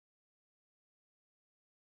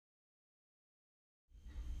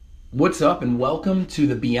What's up, and welcome to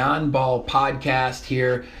the Beyond Ball podcast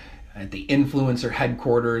here at the Influencer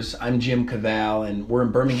headquarters. I'm Jim Cavall, and we're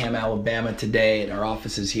in Birmingham, Alabama today at our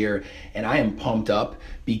offices here, and I am pumped up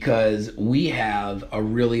because we have a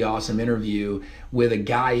really awesome interview with a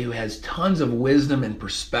guy who has tons of wisdom and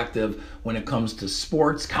perspective when it comes to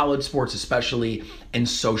sports, college sports especially, and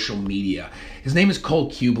social media. His name is Cole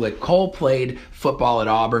Cubelic. Cole played football at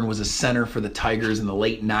Auburn, was a center for the Tigers in the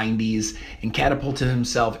late 90s, and catapulted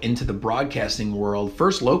himself into the broadcasting world,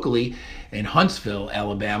 first locally in Huntsville,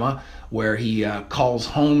 Alabama, where he calls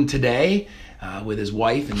home today with his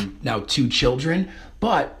wife and now 2 children.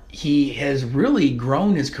 But he has really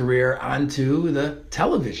grown his career onto the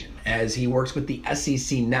television as he works with the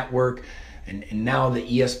SEC network. And now the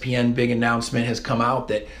ESPN big announcement has come out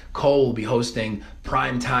that Cole will be hosting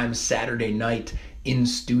primetime Saturday night in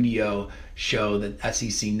studio show that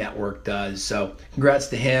SEC network does. So congrats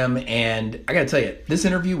to him. And I got to tell you, this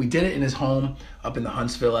interview, we did it in his home up in the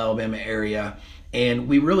Huntsville, Alabama area. And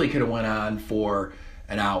we really could have went on for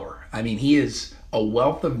an hour. I mean, he is a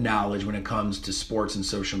wealth of knowledge when it comes to sports and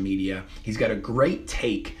social media. He's got a great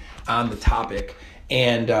take on the topic.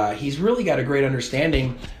 And he's really got a great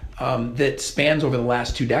understanding that spans over the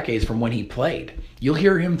last 2 decades from when he played. You'll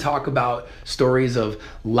hear him talk about stories of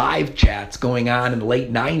live chats going on in the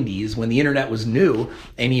late 90s when the internet was new,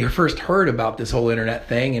 and he first heard about this whole internet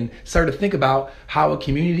thing and started to think about how a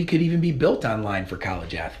community could even be built online for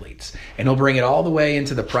college athletes. And he'll bring it all the way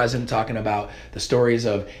into the present, talking about the stories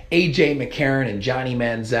of A.J. McCarron and Johnny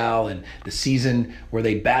Manziel and the season where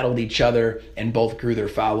they battled each other and both grew their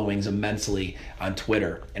followings immensely on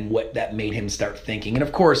Twitter and what that made him start thinking. And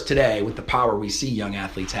of course, today, with the power we see young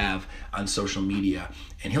athletes have on social media.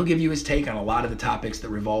 And he'll give you his take on a lot of the topics that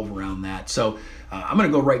revolve around that. So I'm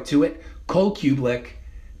going to go right to it. Cole Cubelic,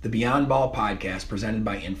 the Beyond Ball podcast presented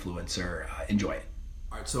by Influencer. Enjoy it.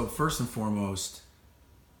 All right, so first and foremost,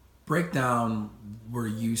 break down where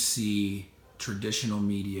you see traditional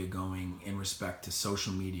media going in respect to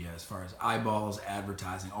social media as far as eyeballs,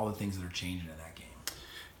 advertising, all the things that are changing in that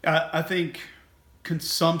game. I think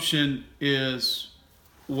consumption is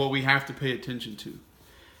what we have to pay attention to.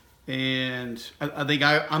 And I think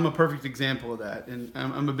I'm a perfect example of that. And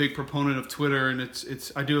I'm a big proponent of Twitter, and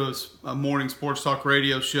I do a morning sports talk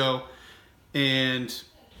radio show, and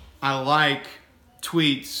I like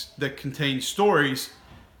tweets that contain stories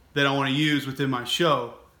that I want to use within my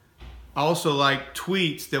show. I also like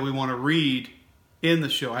tweets that we want to read in the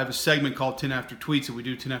show. I have a segment called 10 After Tweets that we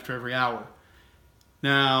do 10 after every hour.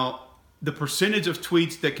 Now, the percentage of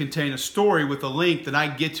tweets that contain a story with a link that I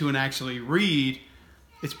get to and actually read,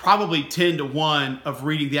 it's probably 10 to 1 of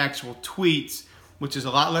reading the actual tweets, which is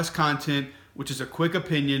a lot less content, which is a quick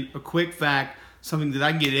opinion, a quick fact, something that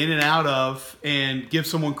I can get in and out of and give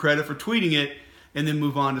someone credit for tweeting it and then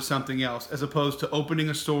move on to something else, as opposed to opening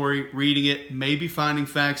a story, reading it, maybe finding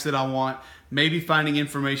facts that I want, maybe finding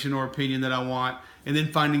information or opinion that I want, and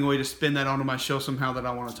then finding a way to spin that onto my show somehow that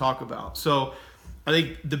I want to talk about. So I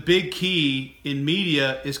think the big key in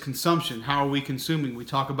media is consumption. How are we consuming? We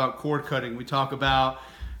talk about cord cutting. We talk about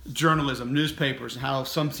journalism, newspapers, how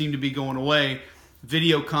some seem to be going away.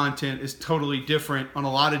 Video content is totally different on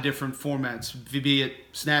a lot of different formats, be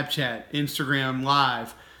it Snapchat, Instagram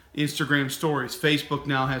Live, Instagram Stories. Facebook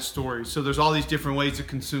now has stories. So there's all these different ways to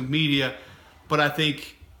consume media. But I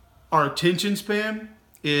think our attention span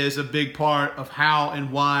is a big part of how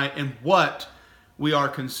and why and what we are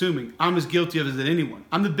consuming. I'm as guilty of it as anyone.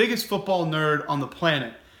 I'm the biggest football nerd on the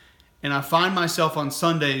planet. And I find myself on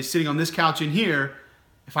Sundays sitting on this couch in here.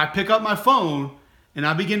 If I pick up my phone and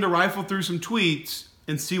I begin to rifle through some tweets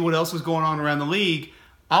and see what else is going on around the league,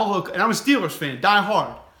 I'll look, and I'm a Steelers fan, die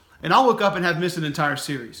hard, and I'll look up and have missed an entire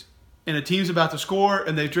series. And a team's about to score,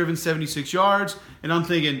 and they've driven 76 yards, and I'm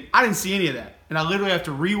thinking, I didn't see any of that. And I literally have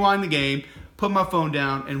to rewind the game, put my phone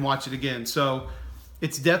down, and watch it again. So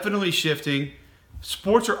it's definitely shifting.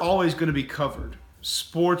 Sports are always going to be covered.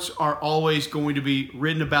 Sports are always going to be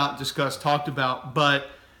written about, discussed, talked about, but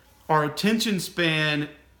our attention span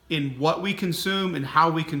in what we consume and how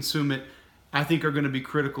we consume it, I think are going to be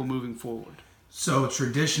critical moving forward. So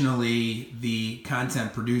traditionally, the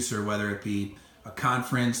content producer, whether it be a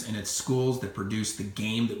conference and its schools that produce the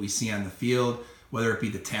game that we see on the field, whether it be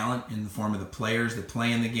the talent in the form of the players that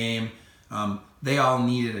play in the game, they all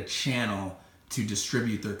needed a channel to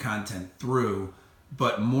distribute their content through.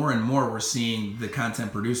 But more and more, we're seeing the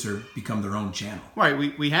content producer become their own channel.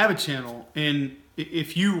 Right. We have a channel, and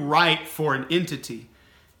if you write for an entity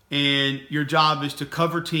and your job is to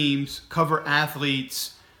cover teams, cover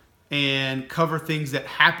athletes, and cover things that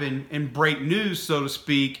happen and break news, so to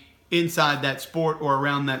speak, inside that sport or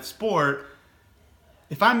around that sport,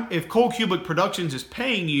 if Cole Kubick Productions is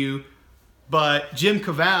paying you, but Jim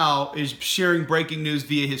Cavale is sharing breaking news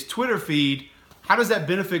via his Twitter feed, how does that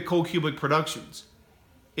benefit Cole Kubick Productions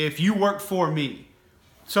if you work for me?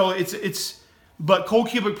 So but Cole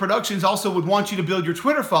Kubick Productions also would want you to build your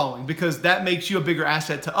Twitter following because that makes you a bigger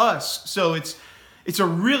asset to us. So it's a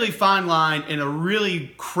really fine line and a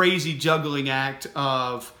really crazy juggling act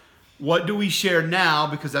of what do we share now,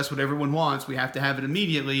 because that's what everyone wants. We have to have it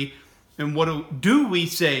immediately. And what do we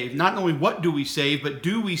save? Not only what do we save, but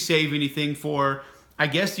do we save anything for, I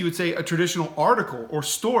guess you would say, a traditional article or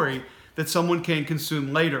story that someone can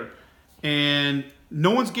consume later. And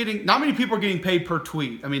not many people are getting paid per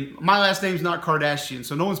tweet. I mean, my last name's not Kardashian,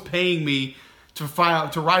 so no one's paying me to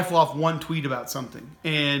rifle off one tweet about something.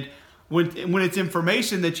 And when it's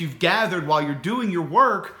information that you've gathered while you're doing your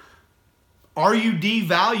work, are you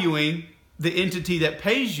devaluing the entity that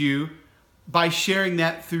pays you by sharing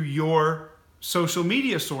that through your social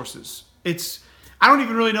media sources? I don't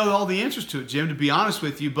even really know all the answers to it, Jim, to be honest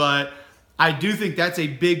with you, but I do think that's a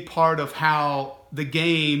big part of how the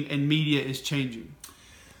game and media is changing.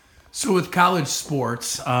 So with college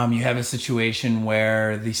sports, you have a situation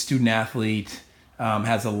where the student athlete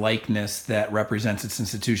has a likeness that represents its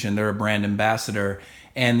institution. They're a brand ambassador,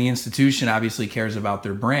 and the institution obviously cares about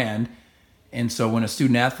their brand. And so when a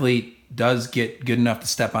student athlete does get good enough to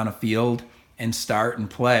step on a field and start and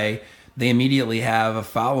play, they immediately have a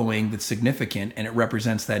following that's significant, and it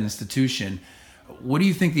represents that institution. What do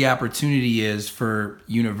you think the opportunity is for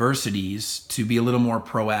universities to be a little more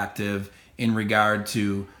proactive in regard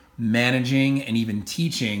to managing and even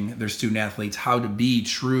teaching their student athletes how to be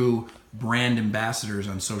true brand ambassadors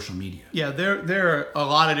on social media? Yeah, there are a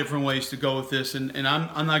lot of different ways to go with this, and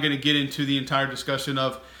I'm not going to get into the entire discussion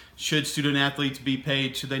of should student athletes be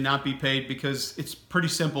paid, should they not be paid, because it's pretty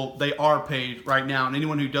simple. They are paid right now, and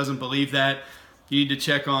anyone who doesn't believe that, you need to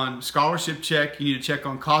check on Scholarship Check, you need to check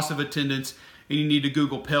on cost of attendance, and you need to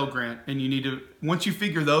Google Pell Grant. And you need to, once you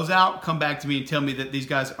figure those out, come back to me and tell me that these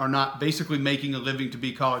guys are not basically making a living to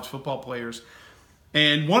be college football players.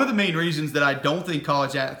 And one of the main reasons that I don't think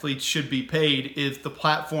college athletes should be paid is the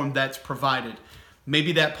platform that's provided.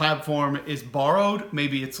 Maybe that platform is borrowed,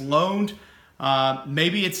 maybe it's loaned,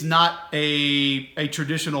 maybe it's not a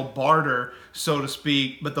traditional barter, so to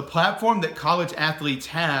speak, but the platform that college athletes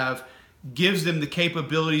have gives them the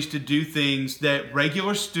capabilities to do things that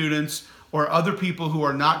regular students or other people who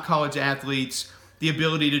are not college athletes, the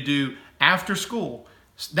ability to do after school.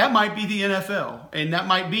 That might be the NFL, and that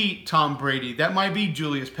might be Tom Brady, that might be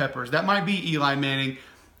Julius Peppers, that might be Eli Manning,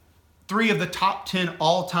 3 of the top 10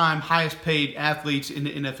 all-time highest paid athletes in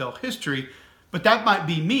the NFL history, but that might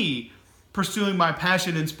be me pursuing my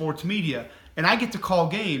passion in sports media. And I get to call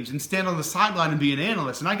games and stand on the sideline and be an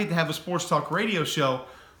analyst, and I get to have a sports talk radio show.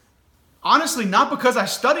 Honestly, not because I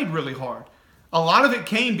studied really hard. A lot of it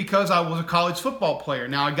came because I was a college football player.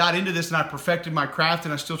 Now, I got into this and I perfected my craft,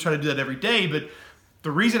 and I still try to do that every day, but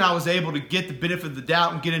the reason I was able to get the benefit of the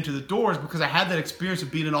doubt and get into the door is because I had that experience of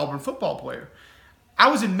being an Auburn football player. I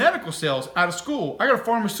was in medical sales out of school. I got a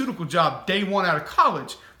pharmaceutical job day one out of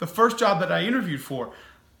college, the first job that I interviewed for.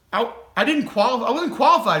 I wasn't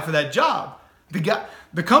qualified for that job.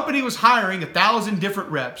 The company was hiring 1,000 different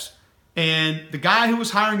reps, and the guy who was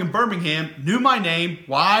hiring in Birmingham knew my name.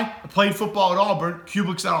 Why? I played football at Auburn.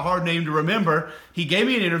 Kubick's not a hard name to remember. He gave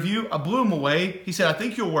me an interview. I blew him away. He said, I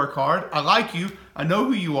think you'll work hard. I like you. I know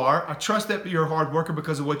who you are. I trust that you're a hard worker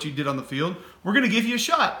because of what you did on the field. We're going to give you a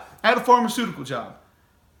shot. I had a pharmaceutical job.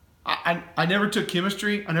 I never took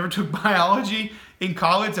chemistry. I never took biology in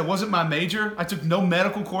college. That wasn't my major. I took no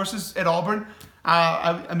medical courses at Auburn.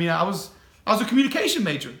 I was a communication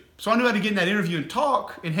major. So I knew how to get in that interview and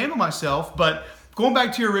talk and handle myself. But going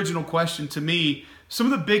back to your original question, to me, some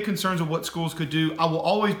of the big concerns of what schools could do, I will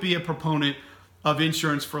always be a proponent of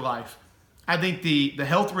insurance for life. I think the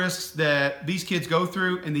health risks that these kids go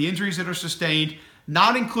through and the injuries that are sustained,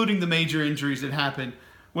 not including the major injuries that happen,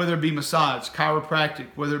 whether it be massage, chiropractic,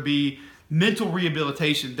 whether it be mental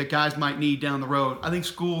rehabilitation that guys might need down the road, I think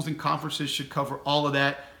schools and conferences should cover all of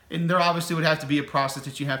that. And there obviously would have to be a process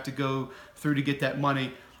that you have to go through to get that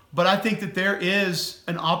money. But I think that there is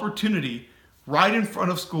an opportunity right in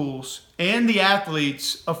front of schools and the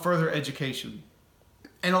athletes of further education.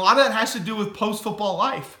 And a lot of that has to do with post-football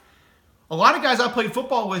life. A lot of guys I played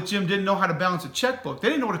football with, Jim, didn't know how to balance a checkbook. They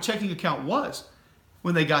didn't know what a checking account was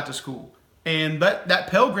when they got to school. And that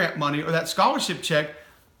Pell Grant money or that scholarship check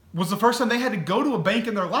was the first time they had to go to a bank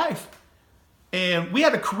in their life. And we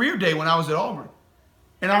had a career day when I was at Auburn.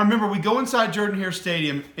 And I remember we go inside Jordan-Hare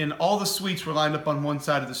Stadium, and all the suites were lined up on one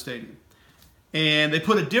side of the stadium. And they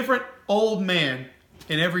put a different old man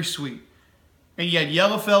in every suite. and you had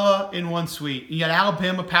Yellow Fella in one suite, and you had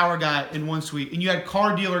Alabama Power Guy in one suite, and you had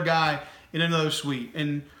Car Dealer Guy in another suite,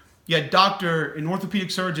 and you had doctor and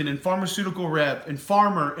orthopedic surgeon and pharmaceutical rep and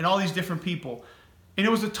farmer and all these different people. And it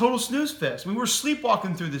was a total snooze fest. We were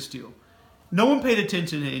sleepwalking through this deal. No one paid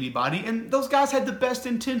attention to anybody, and those guys had the best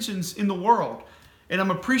intentions in the world. And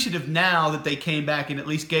I'm appreciative now that they came back and at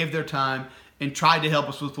least gave their time and tried to help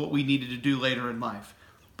us with what we needed to do later in life.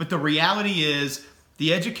 But the reality is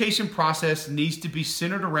the education process needs to be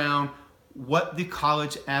centered around what the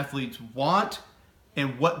college athletes want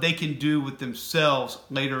and what they can do with themselves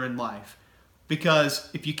later in life. Because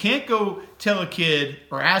if you can't go tell a kid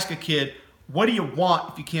or ask a kid, what do you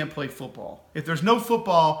want if you can't play football? If there's no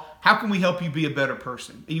football, how can we help you be a better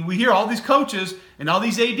person? And we hear all these coaches and all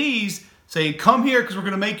these ADs saying, come here because we're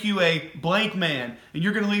going to make you a blank man. And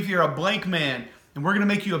you're going to leave here a blank man. And we're going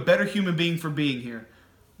to make you a better human being for being here.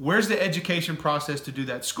 Where's the education process to do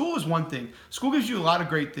that? School is one thing. School gives you a lot of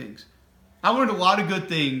great things. I learned a lot of good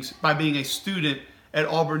things by being a student at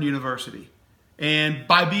Auburn University. And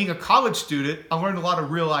by being a college student, I learned a lot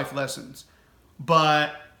of real life lessons.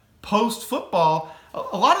 But post-football,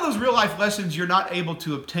 a lot of those real life lessons you're not able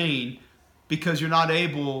to obtain because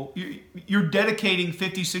you're dedicating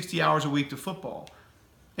 50, 60 hours a week to football.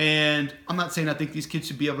 And I'm not saying I think these kids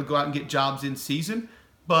should be able to go out and get jobs in season,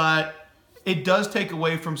 but it does take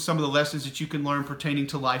away from some of the lessons that you can learn pertaining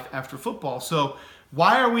to life after football. So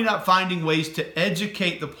why are we not finding ways to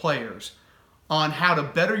educate the players on how to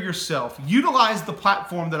better yourself? Utilize the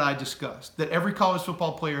platform that I discussed, that every college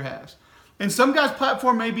football player has. And some guys'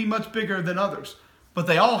 platform may be much bigger than others, but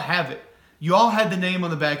they all have it. You all had the name on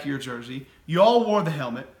the back of your jersey. You all wore the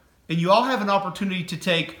helmet. And you all have an opportunity to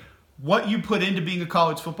take what you put into being a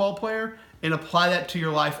college football player and apply that to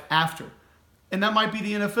your life after. And that might be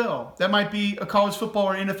the NFL. That might be a college football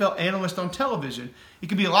or NFL analyst on television. It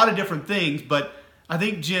can be a lot of different things, but I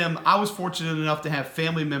think, Jim, I was fortunate enough to have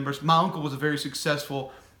family members. My uncle was a very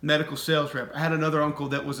successful medical sales rep. I had another uncle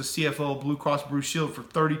that was a CFO of Blue Cross Blue Shield for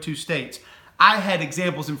 32 states. I had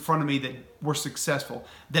examples in front of me that were successful,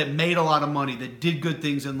 that made a lot of money, that did good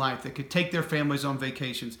things in life, that could take their families on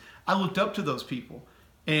vacations. I looked up to those people.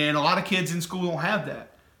 And a lot of kids in school don't have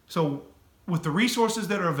that. So with the resources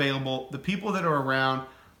that are available, the people that are around,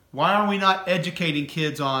 why are we not educating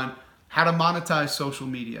kids on how to monetize social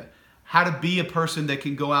media, how to be a person that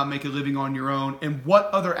can go out and make a living on your own, and what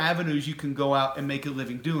other avenues you can go out and make a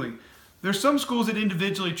living doing? There's some schools that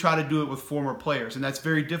individually try to do it with former players, and that's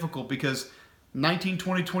very difficult because 19,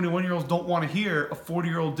 20, 21-year-olds don't want to hear a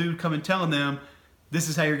 40-year-old dude come and telling them this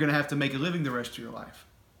is how you're going to have to make a living the rest of your life.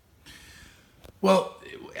 Well,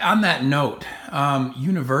 on that note,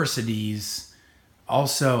 universities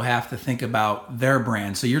also have to think about their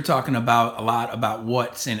brand. So you're talking about a lot about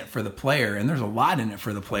what's in it for the player, and there's a lot in it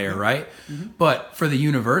for the player, right? Mm-hmm. But for the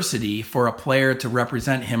university, for a player to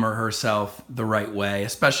represent him or herself the right way,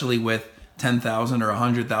 especially with 10,000 or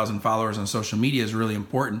 100,000 followers on social media, is really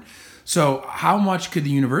important. So how much could the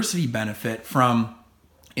university benefit from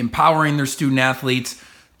empowering their student athletes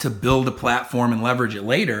to build a platform and leverage it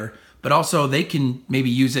later, but also they can maybe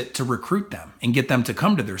use it to recruit them and get them to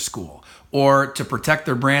come to their school or to protect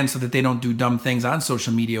their brand so that they don't do dumb things on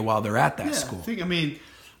social media while they're at that school?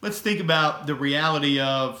 Let's think about the reality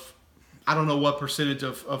of, I don't know what percentage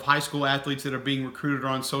of high school athletes that are being recruited are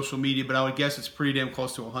on social media, but I would guess it's pretty damn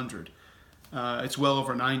close to 100. It's well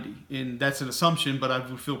over 90. And that's an assumption, but I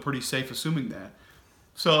would feel pretty safe assuming that.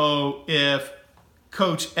 So if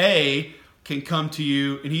Coach A can come to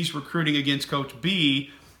you and he's recruiting against Coach B,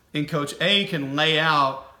 and Coach A can lay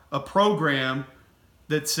out a program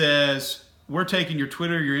that says, we're taking your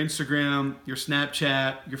Twitter, your Instagram, your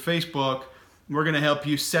Snapchat, your Facebook, and we're going to help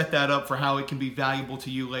you set that up for how it can be valuable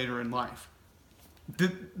to you later in life.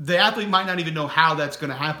 The athlete might not even know how that's going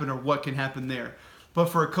to happen or what can happen there. But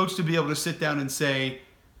for a coach to be able to sit down and say,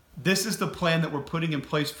 this is the plan that we're putting in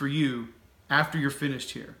place for you after you're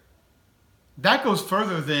finished here. That goes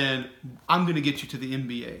further than, I'm going to get you to the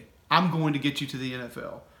NBA. I'm going to get you to the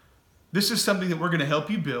NFL. This is something that we're going to help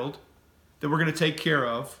you build, that we're going to take care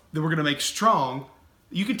of, that we're going to make strong.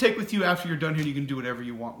 You can take with you after you're done here, and you can do whatever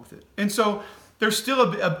you want with it. And so there's still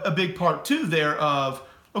a big part, too, there of,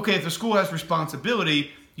 okay, if the school has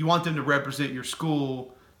responsibility, you want them to represent your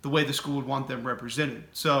school the way the school would want them represented.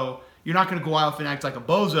 So you're not going to go out and act like a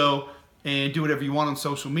bozo and do whatever you want on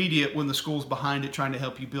social media when the school's behind it trying to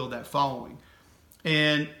help you build that following.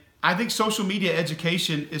 And I think social media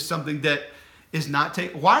education is something that is not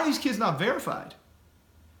why are these kids not verified?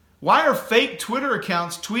 Why are fake Twitter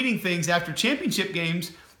accounts tweeting things after championship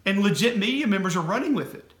games and legit media members are running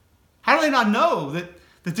with it? How do they not know that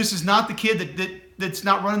this is not the kid that's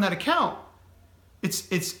not running that account?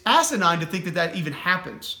 it's asinine to think that even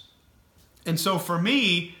happens. And so for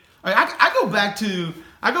me, I go back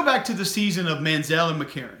to the season of Manziel and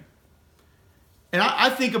McCarron. And I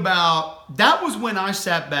think about, that was when I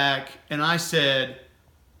sat back and I said,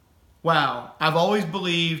 wow, I've always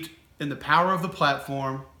believed in the power of the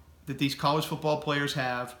platform that these college football players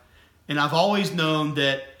have. And I've always known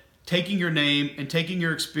that taking your name and taking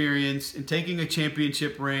your experience and taking a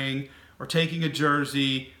championship ring or taking a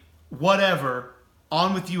jersey, whatever,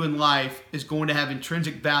 on with you in life is going to have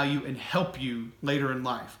intrinsic value and help you later in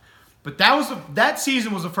life. But that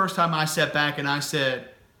season was the first time I sat back and I said,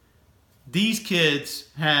 these kids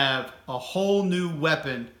have a whole new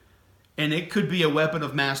weapon, and it could be a weapon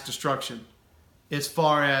of mass destruction as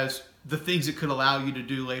far as the things it could allow you to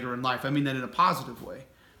do later in life. I mean that in a positive way.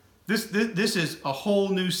 This is a whole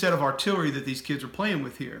new set of artillery that these kids are playing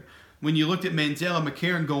with here. When you looked at Manziel and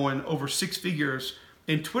McCarron going over 6 figures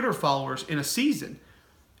in Twitter followers in a season,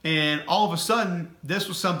 and all of a sudden, this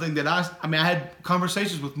was something that I had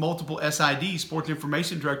conversations with multiple SID, sports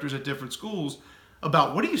information directors at different schools,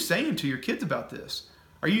 about what are you saying to your kids about this?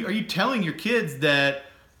 Are you telling your kids that,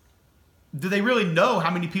 do they really know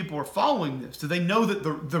how many people are following this? Do they know that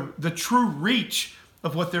the true reach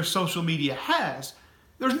of what their social media has?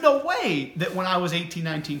 There's no way that when I was 18,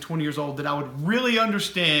 19, 20 years old that I would really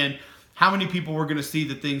understand how many people were going to see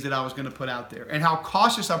the things that I was going to put out there and how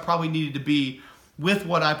cautious I probably needed to be with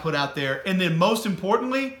what I put out there. And then most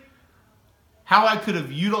importantly, how I could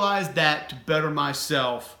have utilized that to better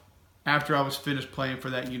myself after I was finished playing for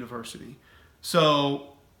that university.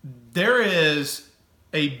 So there is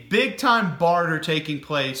a big time barter taking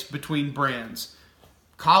place between brands,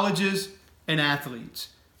 colleges and athletes.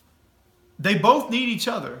 They both need each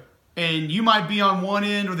other. And you might be on one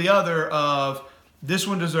end or the other of this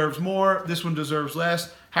one deserves more, this one deserves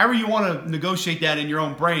less. However you want to negotiate that in your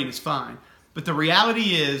own brain is fine. But the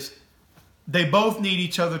reality is they both need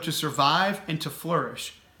each other to survive and to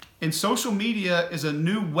flourish. And social media is a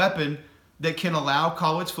new weapon that can allow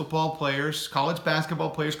college football players, college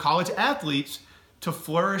basketball players, college athletes to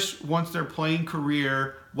flourish once their playing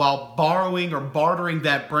career while borrowing or bartering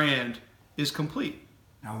that brand is complete.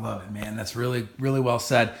 I love it, man. That's really, really well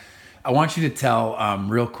said. I want you to tell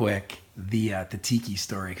real quick the Tiki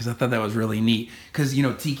story, because I thought that was really neat. Because,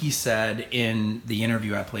 Tiki said in the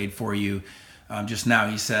interview I played for you just now,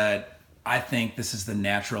 he said, I think this is the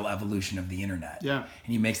natural evolution of the internet. Yeah.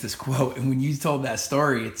 And he makes this quote. And when you told that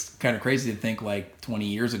story, it's kind of crazy to think like 20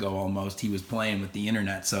 years ago almost, he was playing with the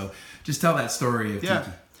internet. So just tell that story of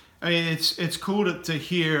Tiki. I mean, it's cool to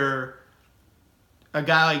hear a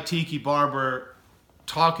guy like Tiki Barber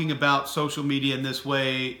talking about social media in this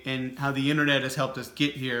way and how the internet has helped us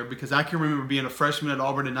get here, because I can remember being a freshman at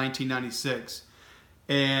Auburn in 1996.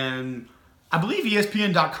 And I believe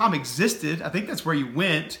ESPN.com existed. I think that's where you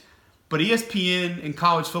went. But ESPN and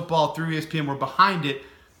college football through ESPN were behind it,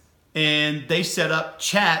 and they set up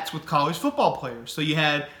chats with college football players. So you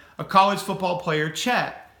had a college football player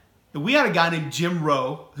chat. And we had a guy named Jim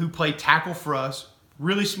Rowe who played tackle for us.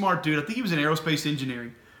 Really smart dude. I think he was in aerospace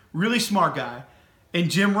engineering. Really smart guy. And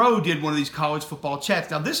Jim Rowe did one of these college football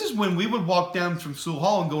chats. Now, this is when we would walk down from Sewell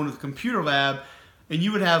Hall and go into the computer lab, and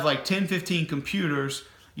you would have like 10, 15 computers.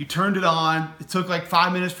 You turned it on. It took like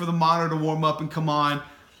 5 minutes for the monitor to warm up and come on.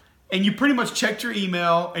 And you pretty much checked your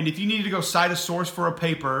email, and if you needed to go cite a source for a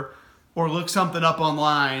paper or look something up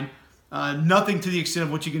online, nothing to the extent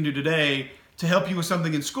of what you can do today, to help you with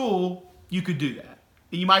something in school, you could do that.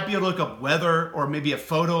 And you might be able to look up weather or maybe a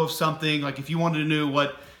photo of something. Like if you wanted to know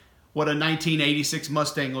what a 1986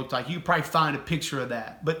 Mustang looked like, you could probably find a picture of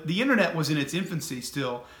that. But the internet was in its infancy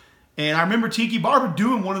still. And I remember Tiki Barber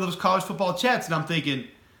doing one of those college football chats, and I'm thinking,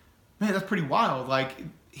 man, that's pretty wild. Like,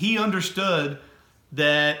 he understood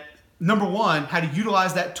that, number one, how to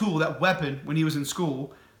utilize that tool, that weapon, when he was in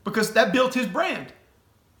school, because that built his brand.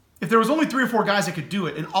 If there was only 3 or 4 guys that could do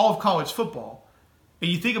it in all of college football, and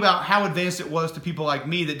you think about how advanced it was to people like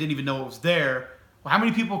me that didn't even know it was there, well, how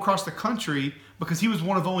many people across the country, because he was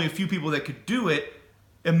one of only a few people that could do it,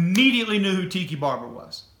 immediately knew who Tiki Barber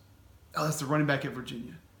was? Oh, that's the running back at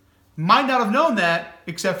Virginia. Might not have known that,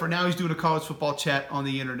 except for now he's doing a college football chat on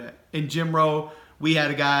the internet. And Jim Rowe, we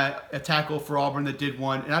had a tackle for Auburn that did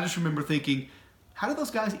one, and I just remember thinking, how do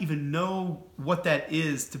those guys even know what that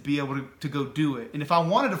is to be able to go do it? And if I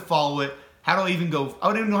wanted to follow it, how do I even go? I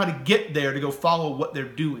wouldn't even know how to get there to go follow what they're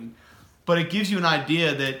doing. But it gives you an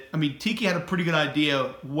idea that, I mean, Tiki had a pretty good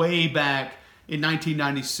idea way back in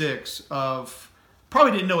 1996 of,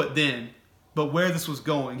 probably didn't know it then, but where this was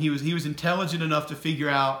going. He was intelligent enough to figure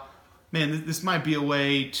out, man, this might be a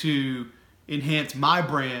way to enhance my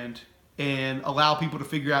brand and allow people to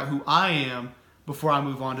figure out who I am before I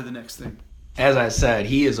move on to the next thing. As I said,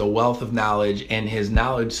 he is a wealth of knowledge, and his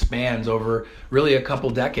knowledge spans over really a couple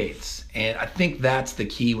decades. And I think that's the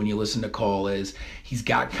key when you listen to Cole, is he's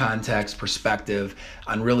got context, perspective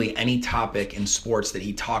on really any topic in sports that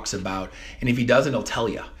he talks about. And if he doesn't, he'll tell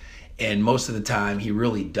you. And most of the time he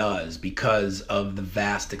really does, because of the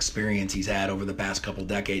vast experience he's had over the past couple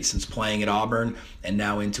decades since playing at Auburn and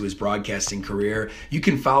now into his broadcasting career. You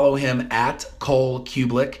can follow him at Cole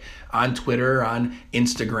Cubelic on Twitter, on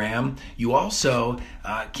Instagram. You also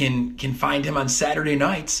can find him on Saturday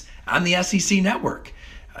nights on the SEC Network.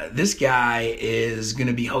 This guy is going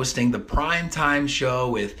to be hosting the primetime show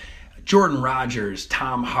with Jordan Rogers,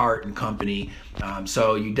 Tom Hart, and company.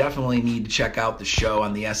 So you definitely need to check out the show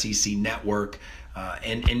on the SEC Network.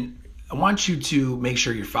 And I want you to make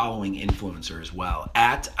sure you're following Influencer as well,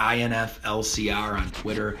 at INFLCR on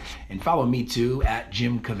Twitter. And follow me too, at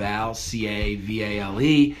Jim Cavale,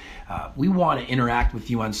 Cavale. We want to interact with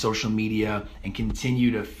you on social media and continue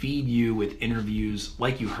to feed you with interviews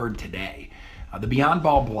like you heard today. The Beyond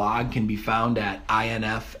Ball blog can be found at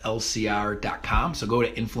inflcr.com. So go to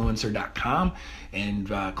influencer.com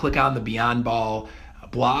and click on the Beyond Ball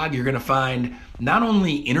blog. You're going to find not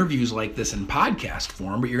only interviews like this in podcast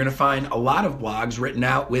form, but you're going to find a lot of blogs written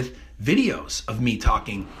out with videos of me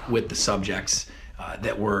talking with the subjects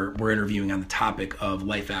that we're interviewing on the topic of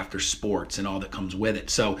life after sports and all that comes with it.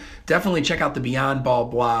 So definitely check out the Beyond Ball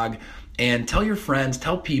blog. And tell your friends,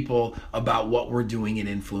 tell people about what we're doing at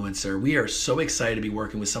Influencer. We are so excited to be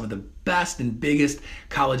working with some of the best and biggest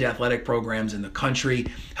college athletic programs in the country,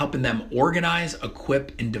 helping them organize,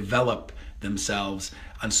 equip, and develop themselves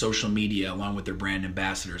on social media along with their brand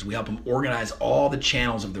ambassadors. We help them organize all the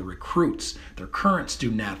channels of their recruits, their current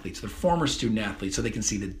student athletes, their former student athletes, so they can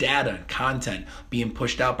see the data and content being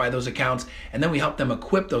pushed out by those accounts. And then we help them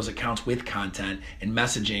equip those accounts with content and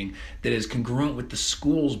messaging that is congruent with the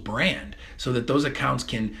school's brand, so that those accounts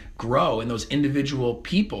can grow and those individual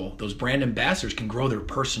people, those brand ambassadors, can grow their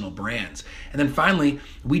personal brands. And then finally,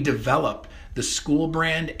 we develop the school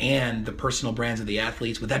brand and the personal brands of the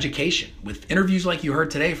athletes with education, with interviews like you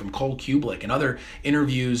heard today from Cole Cubelic and other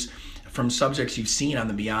interviews from subjects you've seen on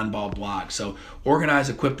the Beyond Ball blog. So organize,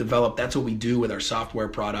 equip, develop. That's what we do with our software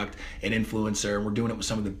product at Influencer. And we're doing it with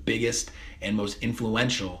some of the biggest and most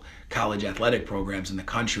influential college athletic programs in the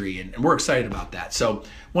country. And we're excited about that. So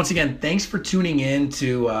once again, thanks for tuning in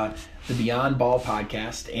to the Beyond Ball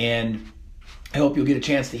podcast. And I hope you'll get a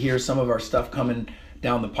chance to hear some of our stuff coming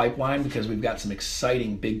down the pipeline, because we've got some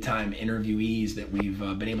exciting big time interviewees that we've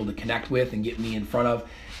been able to connect with and get me in front of.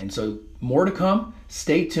 And so more to come.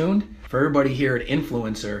 Stay tuned. For everybody here at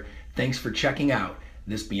Influencer, thanks for checking out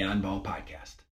this Beyond Ball podcast.